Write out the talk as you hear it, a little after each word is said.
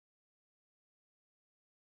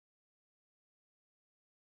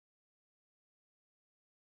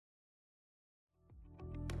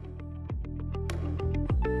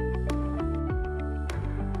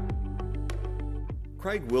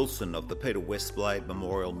Craig Wilson of the Peter Westblade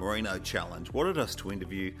Memorial Merino Challenge wanted us to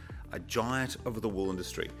interview a giant of the wool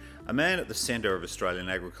industry, a man at the centre of Australian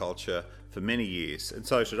agriculture for many years. And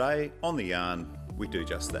so today, on The Yarn, we do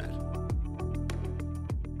just that.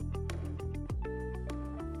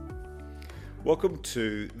 Welcome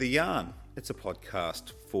to The Yarn. It's a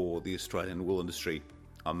podcast for the Australian wool industry.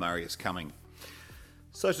 I'm Marius Cumming.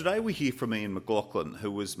 So today we hear from Ian McLachlan,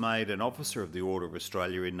 who was made an Officer of the Order of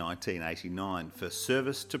Australia in 1989 for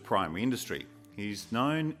service to primary industry. He's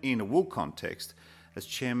known in a wool context as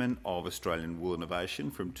Chairman of Australian Wool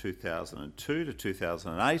Innovation from 2002 to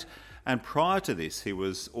 2008, and prior to this he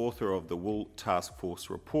was author of the Wool Task Force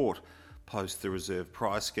Report post the Reserve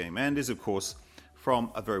Price Scheme, and is of course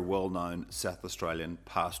from a very well-known South Australian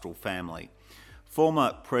pastoral family.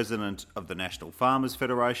 Former President of the National Farmers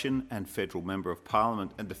Federation and Federal Member of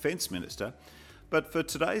Parliament and Defence Minister. But for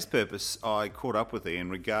today's purpose, I caught up with Ian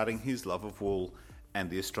regarding his love of wool and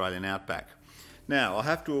the Australian outback. Now, I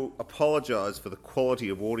have to apologise for the quality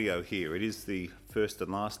of audio here. It is the first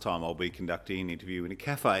and last time I'll be conducting an interview in a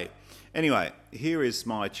cafe. Anyway, here is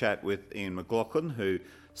my chat with Ian McLachlan, who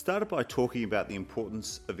started by talking about the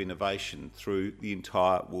importance of innovation through the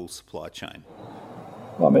entire wool supply chain.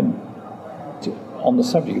 On the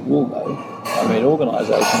subject of wool, though,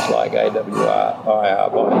 organisations like AWR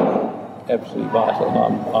are absolutely vital, and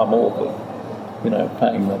I'm all for,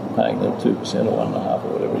 paying the 2% or 1.5% or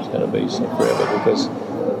whatever it's going to be forever, because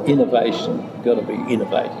innovation, you've got to be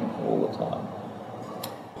innovating all the time.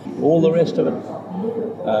 All the rest of it,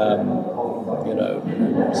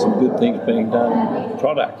 some good things being done. The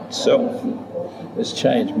product itself has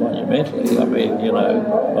changed monumentally.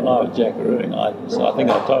 When I was jackarooing, I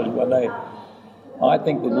think I told you one day, I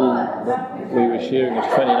think the wool that we were shearing was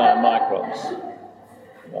 29 microns.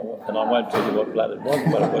 And I won't tell you what blood it was,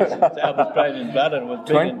 but it was South Australian blood, and it was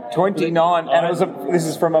 29, and it was this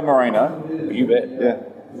is from a merino. You bet. Yeah.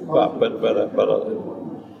 But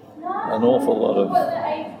an awful lot of,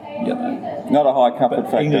 not a high comfort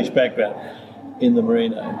factor. English background in the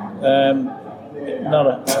merino. Not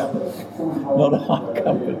a high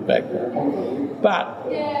comfort background. But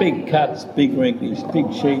big cuts, big wrinkles,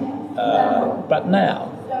 big sheep. But now,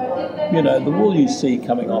 the wool you see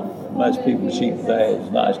coming off most people's sheep today is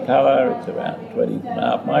nice colour. It's around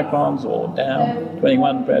 20.5 microns or down,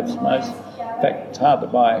 21 perhaps most. In fact, it's hard to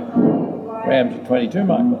buy rams of 22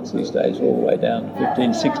 microns these days, all the way down to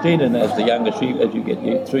 15, 16. And as you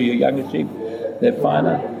get through your younger sheep, they're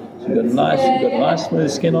finer. So you've got a nice smooth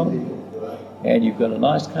skin on them. And you've got a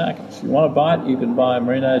nice carcass. If you want to buy it, you can buy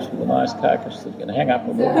merinos with a nice carcass that you can hang up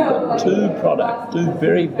on. You've got two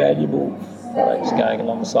very valuable products going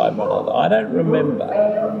alongside one another. I don't remember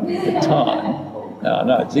the time. Now, I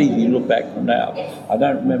know it's easy to look back from now. I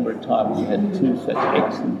don't remember a time when you had two such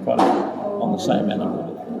excellent products on the same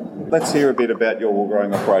animal. Let's hear a bit about your wool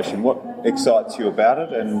growing operation. What excites you about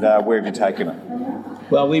it, and where have you taken it?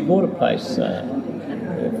 Well, we bought a place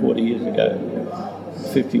 40 years ago,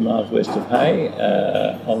 50 miles west of Hay,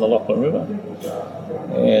 on the Lachlan River,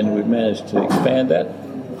 and we've managed to expand that,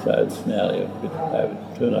 so it's now a bit over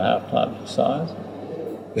 2.5 times the size.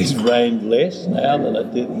 It's rained less now than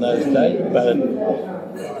it did in those days, but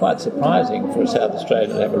it's quite surprising for a South Australian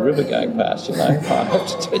to have a river going past, I have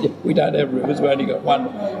to tell you, we don't have rivers, we've only got one.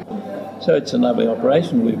 So it's a lovely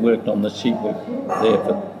operation. We've worked on the sheep there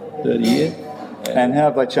for 30 years. And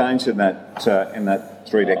how have they changed in that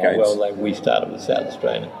 3 decades? We started with South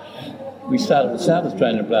Australian. We started with South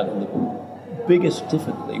Australian blood, and the biggest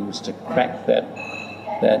difficulty was to crack that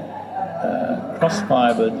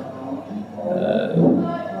cross-fibred,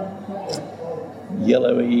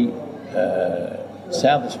 yellowy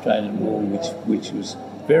South Australian wool, which was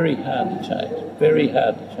very hard to change. Very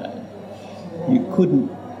hard to change.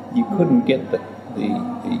 You couldn't get the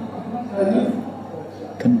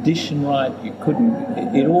condition right. You couldn't.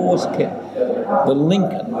 It always kept the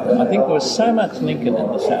Lincoln. I think there was so much Lincoln in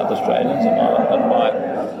the South Australians, and my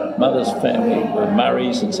mother's family were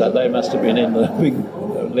Murrays, and so they must have been in the big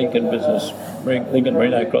Lincoln business, Lincoln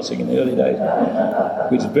Merino crossing in the early days.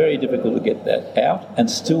 It's very difficult to get that out and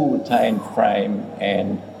still retain frame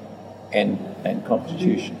and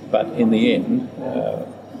constitution. But in the end, a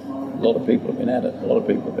lot of people have been at it. A lot of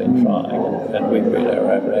people have been trying, and we breed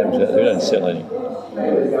our own rams. We don't sell any.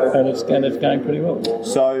 And it's going pretty well.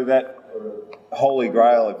 So that holy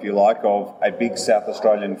grail, if you like, of a big South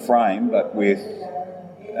Australian frame, but with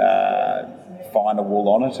finer wool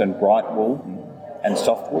on it and bright wool and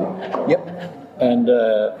soft wool. Yep. And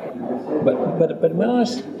but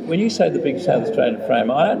when you say the big South Australian frame,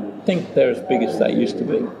 I don't think they're as big as they used to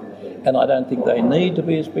be, and I don't think they need to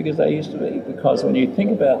be as big as they used to be, because when you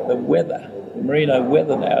think about the weather merino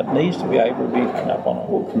weather now, it needs to be able to be hung up on a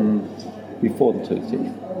hook before the tooth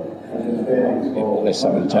teeth, unless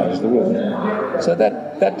somebody changes the rule. So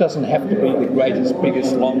that doesn't have to be the greatest,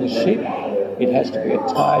 biggest, longest sheep. It has to be a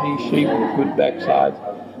tidy sheep with good backside,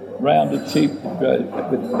 rounded sheep, and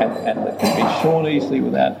that can be shorn easily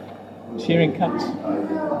without shearing cuts.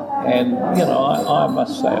 And, I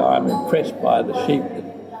must say I'm impressed by the sheep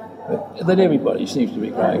that everybody seems to be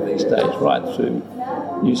growing these days, right through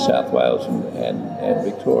New South Wales and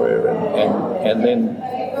Victoria, and then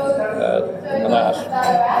in the last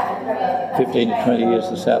 15 to 20 years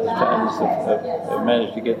the South Australians have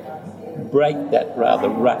managed to break that rather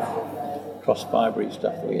rough cross-fibre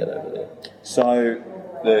stuff that we had over there. So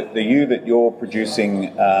the ewe that you're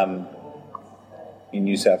producing on your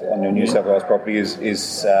New South Wales property is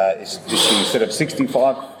sort of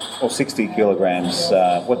 65 or 60 kilograms.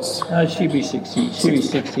 She'd be 60. She'd be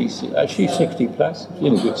 60. She's 60 plus. She's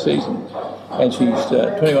in a good season, and she's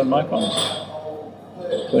 21 microns,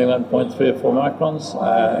 21.3 or 4 microns.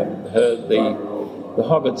 The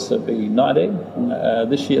hoggets will be 19.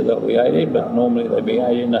 This year they'll be 18, but normally they'll be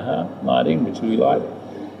 18.5, 19, which we like,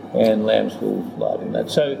 and lambs will lie in that.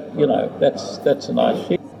 So that's a nice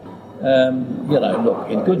sheep. Look,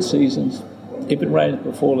 in good seasons, if it rains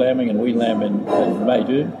before lambing, and we lamb in May,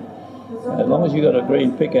 June, as long as you've got a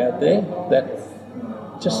green pick out there, that's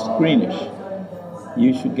just greenish,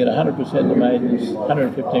 you should get 100% the maidens,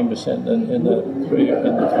 115% in the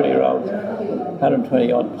 3-year-olds,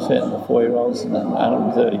 120-odd% in the 4-year-olds, and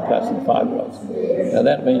 130 plus in the 5-year-olds. Now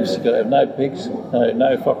that means you've got to have no pigs,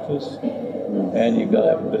 no foxes, and you've got to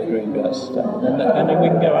have a bit of green grass stuff. And then we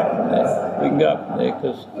can go up from there. We can go up from there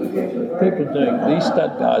because these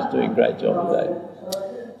stud guys doing a great job today.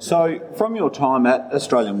 So, from your time at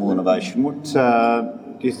Australian Wool Innovation, how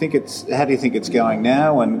do you think it's going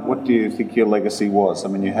now, and what do you think your legacy was? I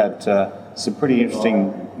mean, you had some pretty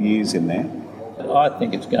interesting years in there. I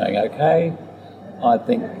think it's going okay. I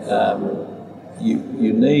think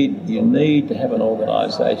you need to have an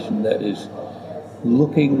organisation that is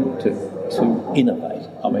looking to innovate.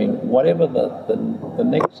 I mean, whatever the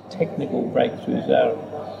next technical breakthroughs are,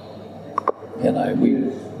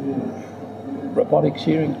 robotic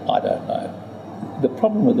shearing, I don't know. The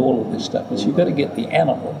problem with all of this stuff is you've got to get the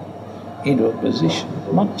animal into a position,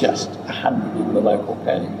 not just 100 in the local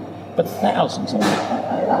paddock, but thousands of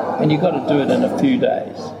them. And you've got to do it in a few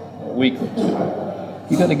days, a week or two.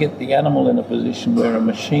 You've got to get the animal in a position where a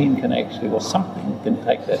machine can actually, or something can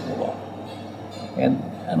take that off. And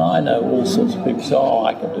I know all sorts of people say,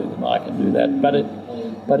 I can do them, I can do that,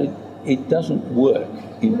 but it doesn't work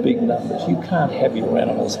in big numbers. You can't have your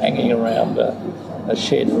animals hanging around a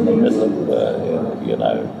shed in the middle of,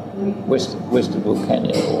 Westerville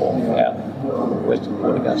Canyon or out west of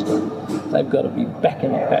Port Augusta. They've got to be back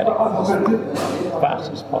in the paddock as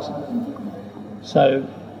fast as possible. So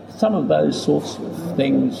some of those sorts of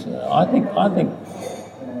things, I think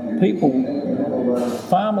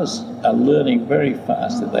farmers are learning very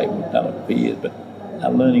fast, that they've done it for years, but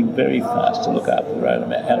are learning very fast to look after their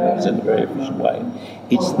own animals in a very efficient way.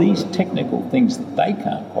 It's these technical things that they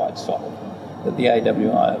can't quite solve that the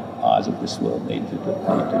AWIs of this world need to do.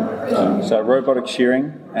 So robotic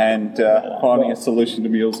shearing and finding a solution to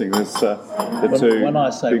mulesing, there's the two. When I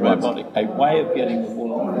say big robotic, ones. a way of getting the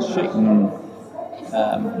wool on the sheep.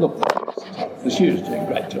 Look, the shearers are doing a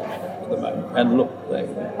great job at the moment, and look,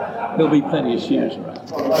 there'll be plenty of shearers around.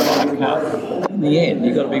 In the end,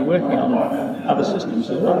 you've got to be working on other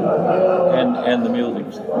systems as well, and the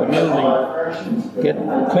mulesing. The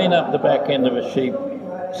mulesing, clean up the back end of a sheep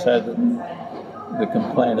so that the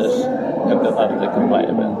complainers have got nothing to complain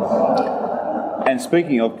about. And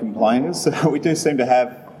speaking of complainers, we do seem to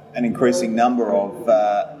have an increasing number of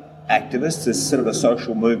activists. There's sort of a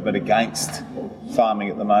social movement against farming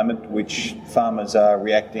at the moment, which farmers are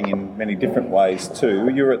reacting in many different ways to.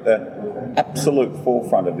 You're at the absolute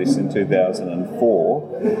forefront of this in 2004.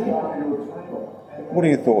 What are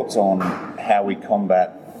your thoughts on how we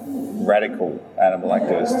combat radical animal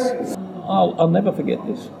activists? I'll never forget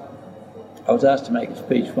this. I was asked to make a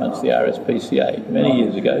speech once at the RSPCA many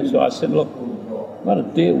years ago, so I said, look, I've got to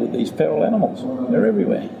deal with these feral animals. They're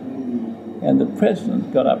everywhere. And the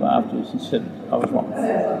president got up afterwards and said, I was wrong.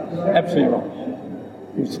 Absolutely wrong.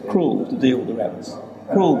 It was cruel to deal with the rabbits,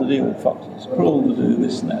 cruel to deal with foxes, cruel to do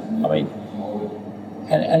this and that. I mean,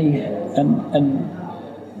 and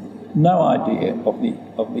no idea of the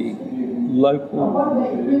local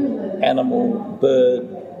animal, bird,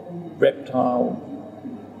 reptile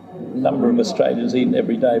number of Australians eaten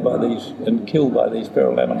every day by these and killed by these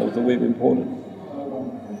feral animals that we've imported.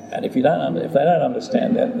 And if they don't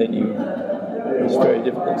understand that, then is very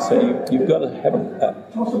difficult. So you've got to have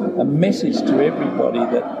a message to everybody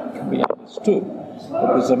that can be understood.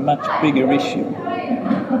 But there's a much bigger issue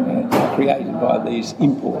created by these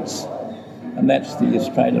imports, and that's the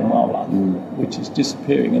Australian wildlife, which is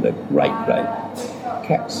disappearing at a great rate.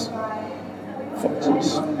 Cats,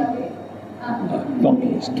 foxes,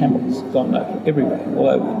 donkeys, camels, gone everywhere, all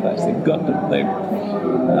over the place. They've got to.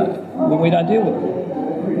 We don't deal with them.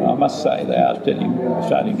 I must say they are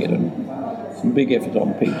starting to get some big effort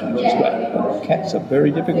on pigs, which is great. But cats are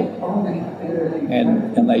very difficult,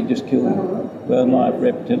 and they just kill bird life,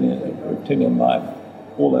 reptilian life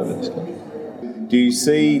all over this country. Do you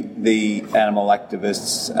see the animal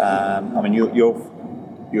activists?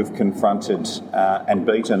 You've confronted and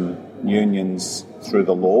beaten unions through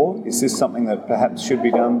the law. Is this something that perhaps should be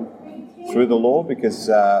done through the law, because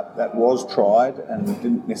that was tried and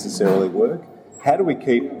didn't necessarily work? How do we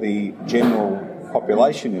keep the general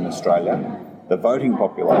population in Australia, the voting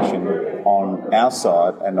population, on our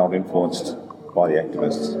side and not influenced by the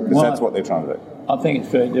activists? Because that's what they're trying to do. I think it's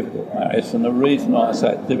very difficult, Marius, and the reason I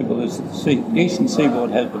say it's difficult is that the Eastern Seaboard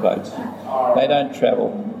has the votes. They don't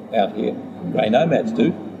travel out here. Grey nomads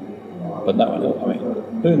do, but no one else. I mean,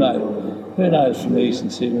 who knows from the Eastern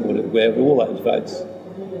Seaboard where all those votes?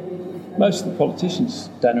 Most of the politicians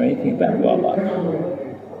don't know anything about wildlife.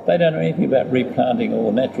 They don't know anything about replanting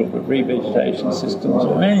or natural revegetation systems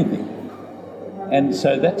or anything. And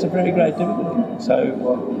so that's a very great difficulty. So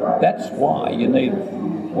that's why you need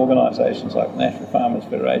organisations like National Farmers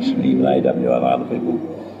Federation, even AWO and other people,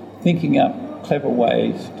 thinking up clever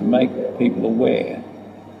ways to make people aware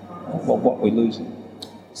of what we're losing.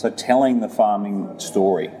 So telling the farming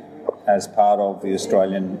story as part of the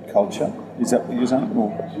Australian culture, is that what you're saying?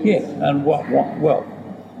 Or? Yeah, and why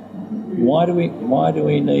do we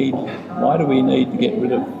need to get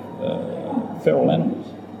rid of feral animals?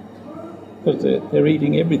 Because they're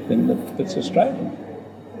eating everything that's Australian.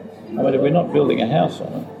 I mean, if we're not building a house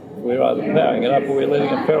on it, we're either ploughing it up or we're letting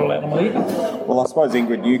a feral animal eat it. Well, I suppose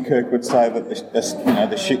Ingrid Newkirk would say that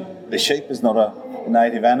the sheep is not a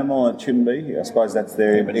native animal, and it shouldn't be. I suppose that's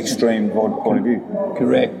their extreme point of view.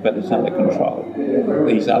 Correct, but it's under control.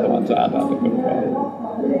 These other ones aren't under control.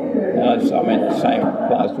 And the same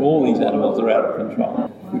applies to all these animals that are out of control.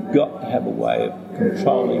 We've got to have a way of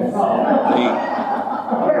controlling the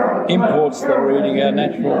imports that are eating our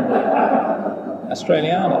natural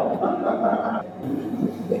Australiana.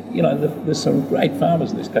 You know, there's some great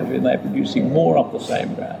farmers in this country, and they're producing more off the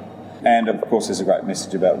same ground. And of course, there's a great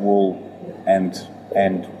message about wool and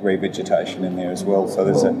revegetation in there as well. So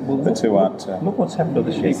there's the two aren't. Look what's happened to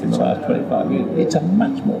the sheep in the last 25 years. It's a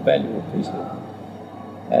much more valuable piece of it.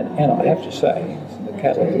 And I have to say, the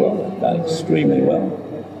cattle as well have done extremely well.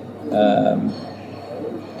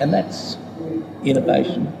 And that's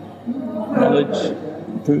innovation, knowledge,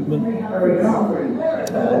 improvement.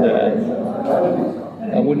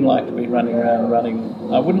 And I wouldn't like to be running around.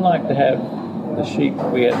 I wouldn't like to have the sheep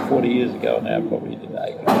we had 40 years ago now probably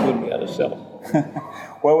today. I wouldn't be able to sell them.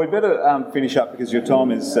 Well, we'd better finish up because your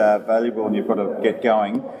time is valuable and you've got to get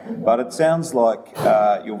going. But it sounds like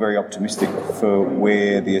you're very optimistic for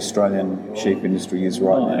where the Australian sheep industry is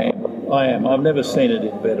right now. I am. I've never seen it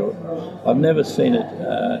in better. I've never seen it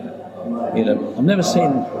I've never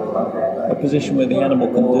seen a position where the animal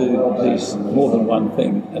can do these more than one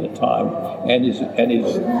thing at a time, and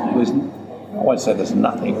I won't say there's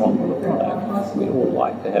nothing wrong with it. We'd all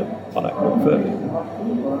like to have product more perfect,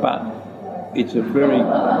 but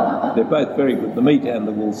they're both very good. The meat and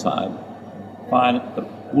the wool side, fine. The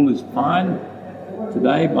wool is fine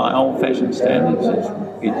today by old-fashioned standards.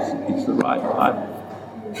 It's the right type.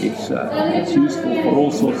 It's useful for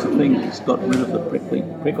all sorts of things. It's got rid of the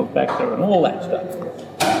prickle factor and all that stuff.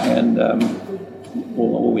 And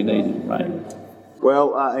all we need is rain.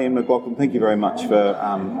 Well, Ian McLachlan, thank you very much for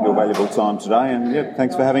your valuable time today, and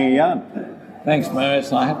thanks for having a yarn. Thanks,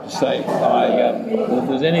 Marius. I have to say, if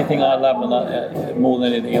there's anything I love more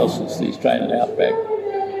than anything else, it's the Australian outback.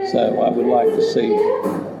 So I would like to see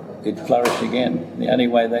it flourish again. The only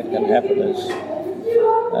way that can happen is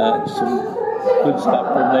some good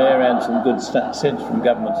stuff from there and some good sense from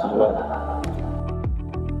governments as well.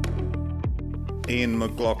 Ian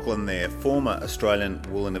McLachlan there, former Australian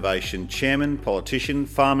Wool Innovation Chairman, politician,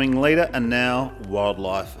 farming leader and now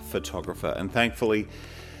wildlife photographer. And thankfully,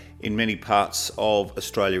 in many parts of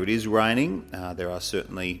Australia it is raining. There are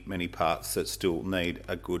certainly many parts that still need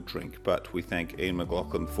a good drink, but we thank Ian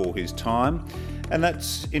McLachlan for his time. And that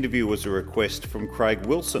interview was a request from Craig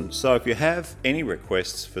Wilson. So if you have any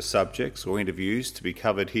requests for subjects or interviews to be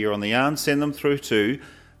covered here on The Yarn, send them through to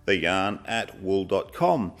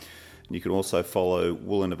theyarn@wool.com. You can also follow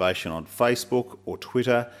Wool Innovation on Facebook or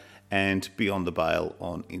Twitter and Beyond the Bale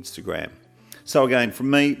on Instagram. So again, from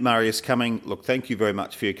me, Marius Cumming, look, thank you very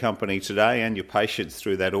much for your company today and your patience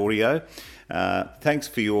through that audio. Thanks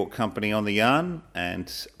for your company on the yarn,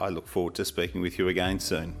 and I look forward to speaking with you again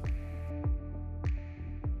soon.